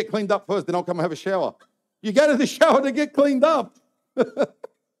shower. Let me get cleaned up first, then I'll come and have a shower. You go to the shower to get cleaned up.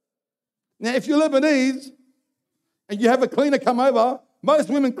 Now, if you're Lebanese and you have a cleaner come over, most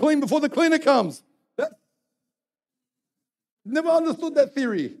women clean before the cleaner comes. Never understood that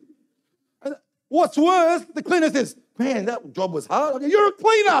theory. And what's worse, the cleaner says, man, that job was hard. I go, you're a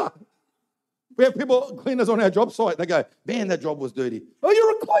cleaner. We have cleaners on our job site. They go, man, that job was dirty. Oh,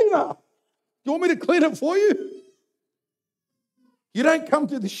 you're a cleaner. You want me to clean it for you? You don't come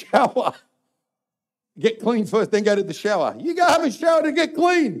to the shower, get clean first, then go to the shower. You go have a shower to get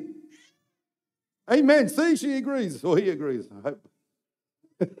clean. Amen. See, she agrees, or he agrees, I hope.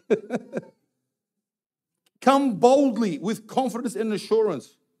 Come boldly with confidence and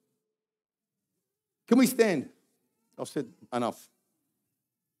assurance. Can we stand? I've said enough.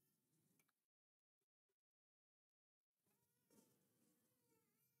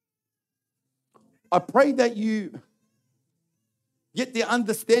 I pray that you get the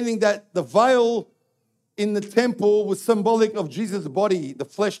understanding that the veil in the temple was symbolic of Jesus' body, the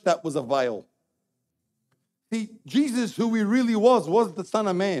flesh that was a veil. See, Jesus, who he really was the Son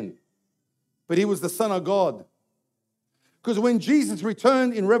of Man, but he was the Son of God. Because when Jesus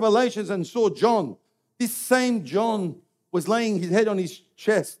returned in Revelations and saw John, this same John was laying his head on his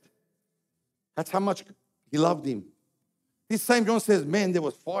chest. That's how much he loved him. This same John says, man, there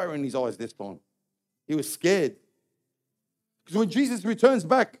was fire in his eyes this time. He was scared. Because when Jesus returns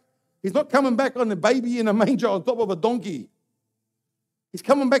back, he's not coming back on a baby in a manger on top of a donkey. He's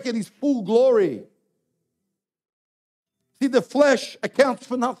coming back in his full glory. See, the flesh accounts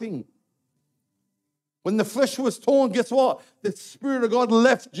for nothing. When the flesh was torn, guess what? The Spirit of God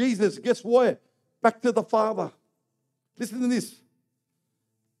left Jesus. Guess what? Back to the Father. Listen to this.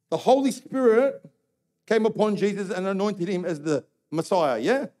 The Holy Spirit came upon Jesus and anointed him as the Messiah,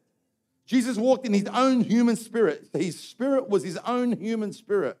 yeah? Jesus walked in his own human spirit. His spirit was his own human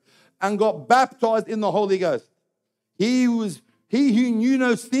spirit and got baptized in the Holy Ghost. He who knew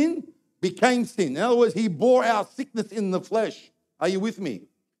no sin became sin. In other words, he bore our sickness in the flesh. Are you with me?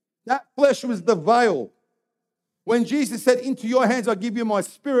 That flesh was the veil. When Jesus said, into your hands I give you my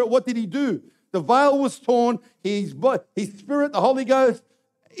spirit, what did he do? The veil was torn. His spirit, the Holy Ghost,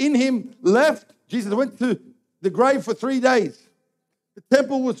 in him left. Jesus went to the grave for 3 days. The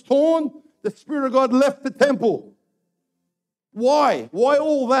temple was torn. The Spirit of God left the temple. Why? Why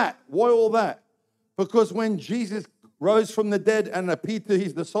all that? Why all that? Because when Jesus rose from the dead and appeared to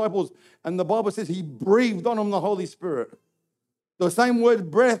his disciples, and the Bible says he breathed on them the Holy Spirit. The same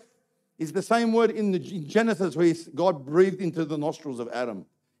word breath is the same word in Genesis where God breathed into the nostrils of Adam.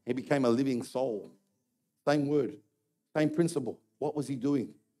 He became a living soul. Same word, same principle. What was he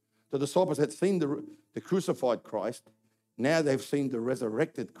doing? The disciples had seen the crucified Christ. Now they've seen the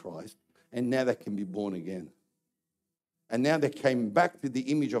resurrected Christ, and now they can be born again. And now they came back to the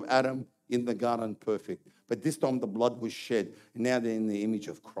image of Adam in the garden perfect. But this time the blood was shed, and now they're in the image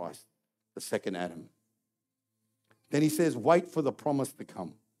of Christ, the second Adam. Then he says, wait for the promise to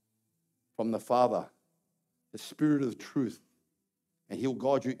come from the Father, the Spirit of truth, and he'll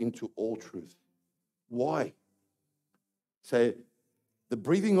guide you into all truth. Why? So the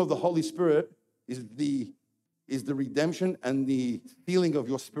breathing of the Holy Spirit is the redemption and the sealing of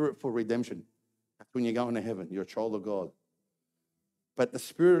your spirit for redemption. That's when you're going to heaven. You're a child of God. But the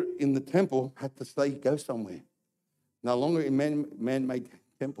spirit in the temple had to go somewhere. No longer in man-made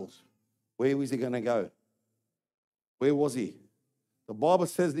temples. Where was he going to go? Where was he? The Bible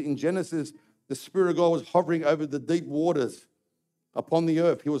says that in Genesis, the Spirit of God was hovering over the deep waters upon the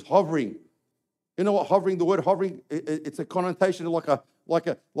earth. He was hovering. You know what hovering? The word hovering, it's a connotation like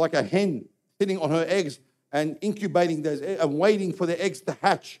a hen sitting on her eggs and incubating those and waiting for the eggs to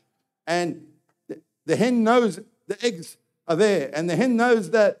hatch. And the hen knows the eggs are there, and the hen knows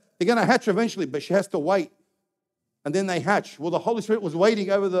that they're going to hatch eventually, but she has to wait. And then they hatch. Well, the Holy Spirit was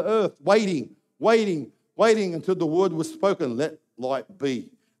waiting over the earth, waiting until the word was spoken, let light be.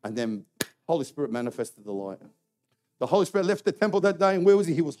 And then Holy Spirit manifested the light. The Holy Spirit left the temple that day, and where was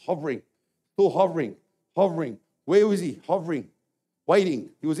he? He was hovering, still hovering. Where was he? Hovering, waiting.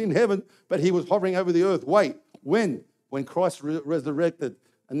 He was in heaven, but he was hovering over the earth. Wait, when? When Christ resurrected,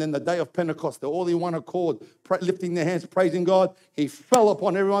 and then the day of Pentecost, they're all in one accord, lifting their hands, praising God. He fell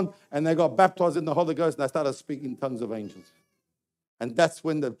upon everyone, and they got baptized in the Holy Ghost, and they started speaking in tongues of angels. And that's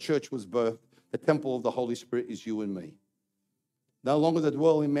when the church was birthed. The temple of the Holy Spirit is you and me. No longer to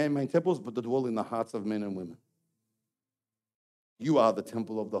dwell in man-made temples, but to dwell in the hearts of men and women. You are the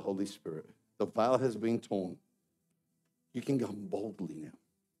temple of the Holy Spirit. The veil has been torn. You can come boldly now.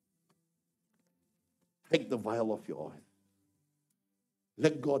 Take the veil off your eyes.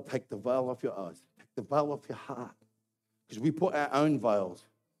 Let God take the veil off your eyes. Take the veil off your heart. Because we put our own veils.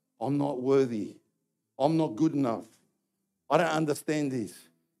 I'm not worthy. I'm not good enough. I don't understand this.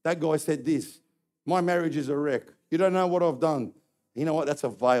 That guy said this. My marriage is a wreck. You don't know what I've done. You know what? That's a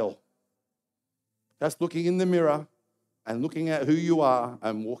veil. That's looking in the mirror and looking at who you are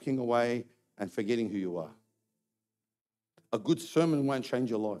and walking away and forgetting who you are. A good sermon won't change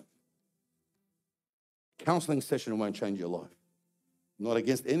your life. Counseling session won't change your life. I'm not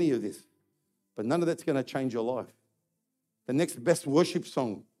against any of this, but none of that's going to change your life. The next best worship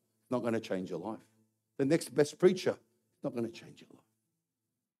song is not going to change your life. The next best preacher is not going to change your life.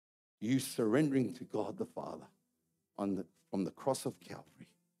 You surrendering to God the Father from the cross of Calvary,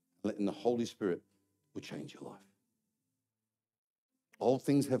 letting the Holy Spirit will change your life. All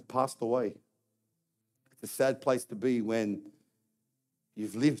things have passed away. It's a sad place to be when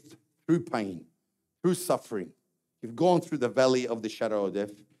you've lived through pain, through suffering. You've gone through the valley of the shadow of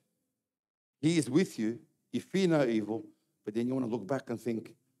death. He is with you. You fear no evil, but then you want to look back and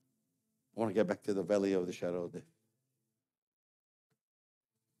think, I want to go back to the valley of the shadow of death.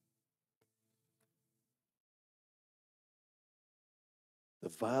 The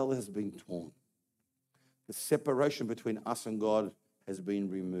veil has been torn. The separation between us and God has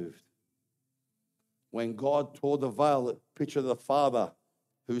been removed. When God tore the veil, picture the father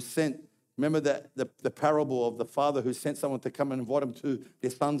who sent, remember the parable of the father who sent someone to come and invite him to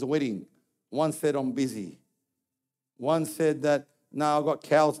their son's wedding. One said, I'm busy. One said that, no, I've got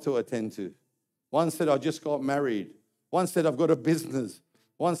cows to attend to. One said, I just got married. One said, I've got a business.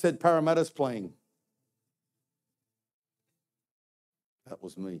 One said, Parramatta's playing. That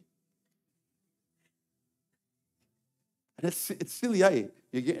was me. And it's silly, eh?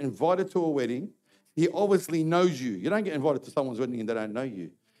 You get invited to a wedding. He obviously knows you. You don't get invited to someone's wedding and they don't know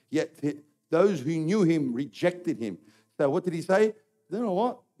you. Yet those who knew him rejected him. So what did he say? You know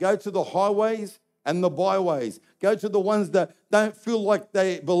what? Go to the highways and the byways. Go to the ones that don't feel like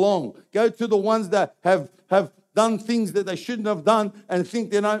they belong. Go to the ones that have done things that they shouldn't have done and think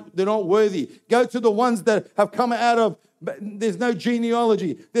they're not worthy. Go to the ones that have come out of, there's no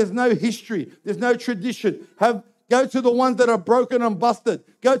genealogy, there's no history, there's no tradition. Go to the ones that are broken and busted.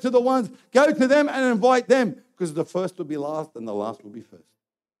 Go to them and invite them, because the first will be last and the last will be first.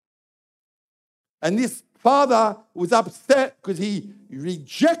 And this father was upset because you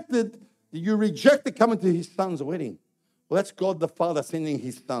rejected coming to his son's wedding. Well, that's God the Father sending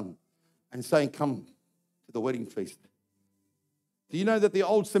his son and saying, come to the wedding feast. Do you know that the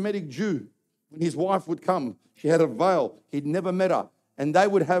old Semitic Jew, when his wife would come, she had a veil. He'd never met her. And they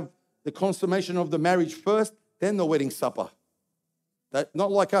would have the consummation of the marriage first, then the wedding supper.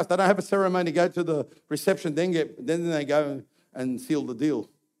 Not like us. They don't have a ceremony, go to the reception, then they go and seal the deal.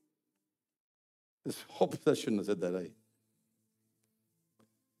 This opposite, I shouldn't have said that, eh?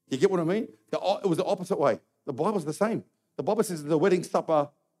 You get what I mean? It was the opposite way. The Bible's the same. The Bible says the wedding supper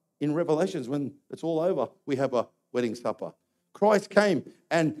in Revelations, when it's all over, we have a wedding supper. Christ came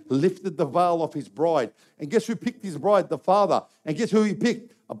and lifted the veil off his bride. And guess who picked his bride? The Father. And guess who he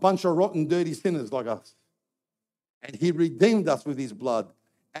picked? A bunch of rotten, dirty sinners like us. And he redeemed us with his blood.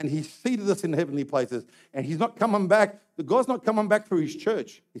 And he seated us in heavenly places. And he's not coming back. God's not coming back for his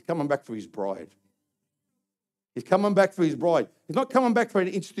church. He's coming back for his bride. He's coming back for his bride. He's not coming back for an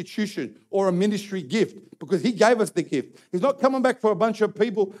institution or a ministry gift, because he gave us the gift. He's not coming back for a bunch of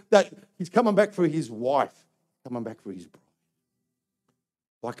people. He's coming back for his wife. Coming back for his bride.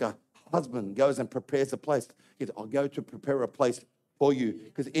 Like a husband goes and prepares a place. He says, I'll go to prepare a place for you,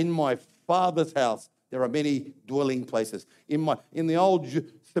 because in my Father's house there are many dwelling places. In the old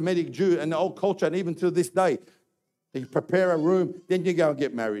Semitic Jew and the old culture, and even to this day, you prepare a room, then you go and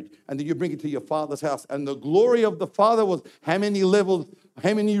get married. And then you bring it to your Father's house. And the glory of the Father was how many levels,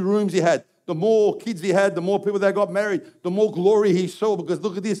 how many rooms he had. The more kids he had, the more people that got married, the more glory he saw. Because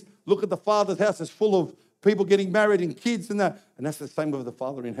look at this. Look at the Father's house. It's full of people getting married and kids and that. And that's the same with the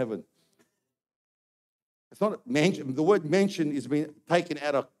Father in heaven. It's not a mansion. The word mansion is being taken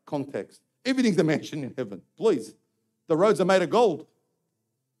out of context. Everything's a mansion in heaven. Please. The roads are made of gold.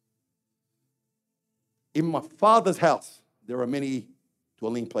 In my Father's house, there are many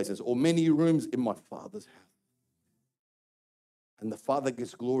dwelling places, or many rooms in my Father's house. And the Father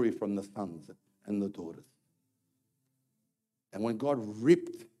gets glory from the sons and the daughters. And when God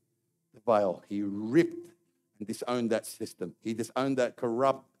ripped the veil, he ripped and disowned that system. He disowned that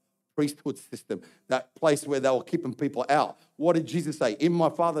corrupt priesthood system, that place where they were keeping people out. What did Jesus say? In my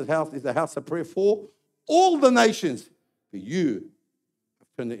Father's house is a house of prayer for all the nations. But you have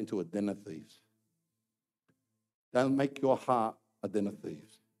turned it into a den of thieves. Don't make your heart a den of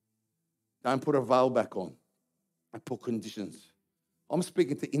thieves. Don't put a veil back on and put conditions. I'm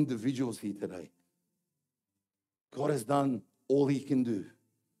speaking to individuals here today. God has done all he can do.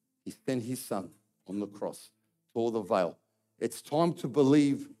 He sent his son on the cross, tore the veil. It's time to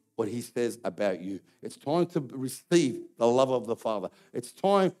believe what he says about you. It's time to receive the love of the Father. It's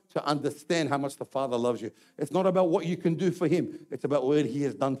time to understand how much the Father loves you. It's not about what you can do for him. It's about what he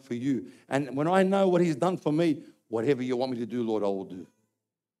has done for you. And when I know what he's done for me, whatever you want me to do, Lord, I will do.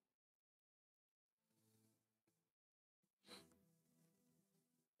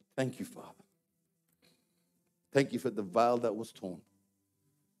 Thank you, Father. Thank you for the veil that was torn.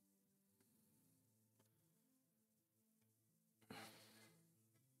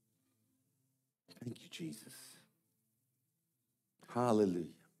 Thank you, Jesus. Hallelujah.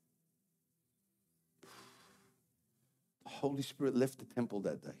 The Holy Spirit left the temple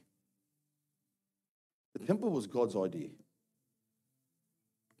that day. The temple was God's idea,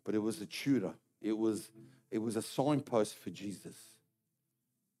 but it was a tutor. It was a signpost for Jesus.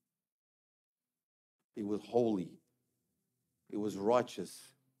 It was holy. It was righteous.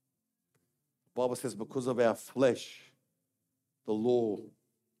 The Bible says because of our flesh, the law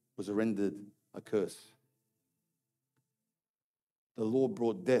was rendered a curse. The law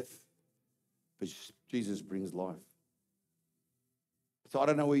brought death, but Jesus brings life. So I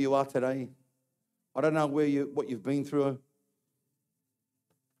don't know where you are today. I don't know what you've been through.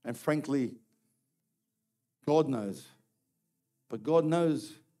 And frankly, God knows. But God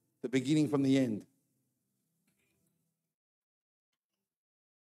knows the beginning from the end.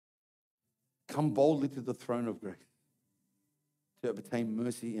 Come boldly to the throne of grace to obtain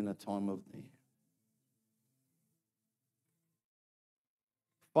mercy in a time of need.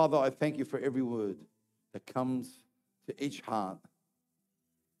 Father, I thank you for every word that comes to each heart.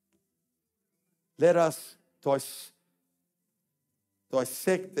 Let us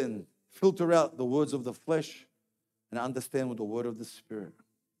dissect and filter out the words of the flesh and understand with the word of the Spirit.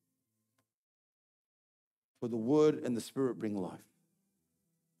 For the word and the spirit bring life.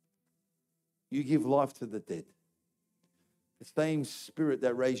 You give life to the dead. The same spirit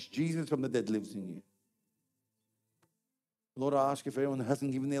that raised Jesus from the dead lives in you. Lord, I ask if anyone who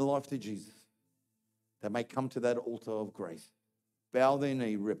hasn't given their life to Jesus, they may come to that altar of grace, bow their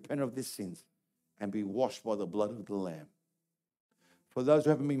knee, repent of their sins, and be washed by the blood of the Lamb. For those who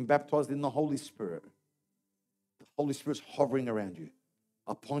haven't been baptized in the Holy Spirit, the Holy Spirit's hovering around you,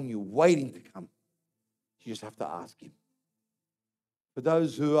 upon you, waiting to come. You just have to ask him. For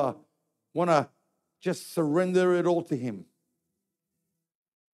those who want to just surrender it all to him,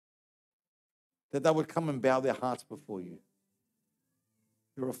 that they would come and bow their hearts before you.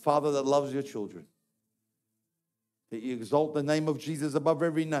 You're a father that loves your children. That you exalt the name of Jesus above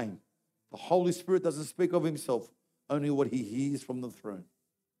every name. The Holy Spirit doesn't speak of himself, only what he hears from the throne.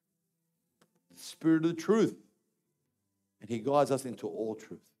 The Spirit of the truth. And he guides us into all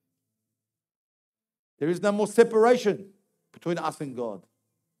truth. There is no more separation between us and God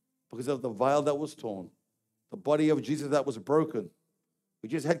because of the veil that was torn, the body of Jesus that was broken. We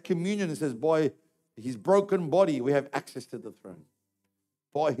just had communion. It says, by his broken body, we have access to the throne.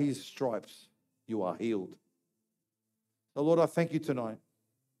 By his stripes, you are healed. So, Lord, I thank you tonight.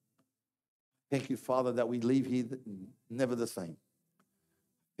 Thank you, Father, that we leave here never the same.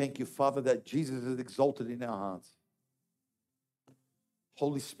 Thank you, Father, that Jesus is exalted in our hearts.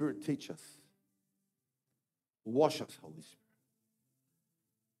 Holy Spirit, teach us. Wash us, Holy Spirit.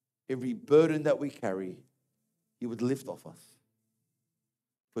 Every burden that we carry, you would lift off us.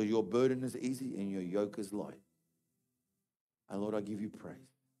 For your burden is easy and your yoke is light. And Lord, I give you praise.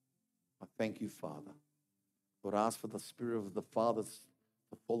 I thank you, Father. Lord, I ask for the Spirit of the Father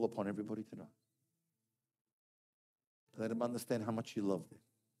to fall upon everybody tonight. Let them understand how much you love them.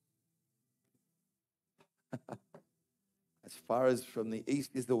 As far as from the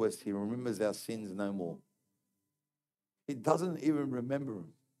east is the west, he remembers our sins no more. He doesn't even remember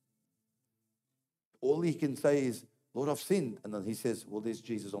them. All he can say is, Lord, I've sinned. And then he says, well, there's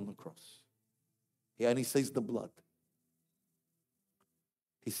Jesus on the cross. He only sees the blood.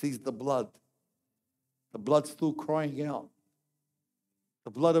 He sees the blood. The blood still crying out.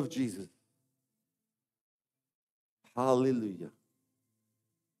 The blood of Jesus. Hallelujah.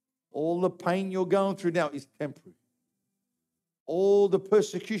 All the pain you're going through now is temporary. All the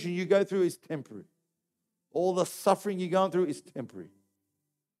persecution you go through is temporary. All the suffering you're going through is temporary.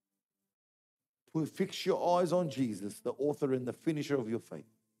 Fix your eyes on Jesus, the author and the finisher of your faith.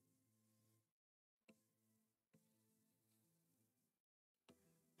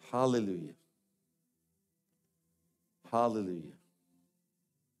 Hallelujah. Hallelujah.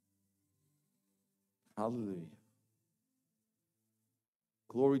 Hallelujah.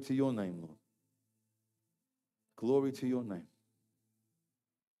 Glory to your name, Lord. Glory to your name.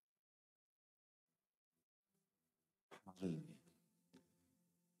 Hallelujah.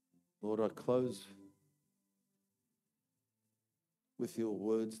 Lord, I close with your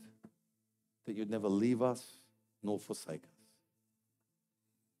words that you'd never leave us nor forsake us.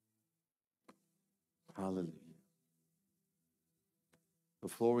 Hallelujah. The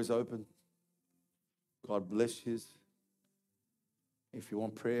floor is open. God bless you. If you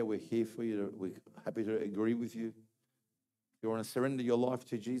want prayer, we're here for you. We're happy to agree with you. If you want to surrender your life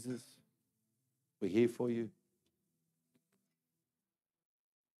to Jesus, we're here for you.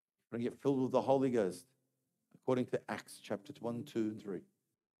 We're going to get filled with the Holy Ghost according to Acts chapter 1, 2, and 3.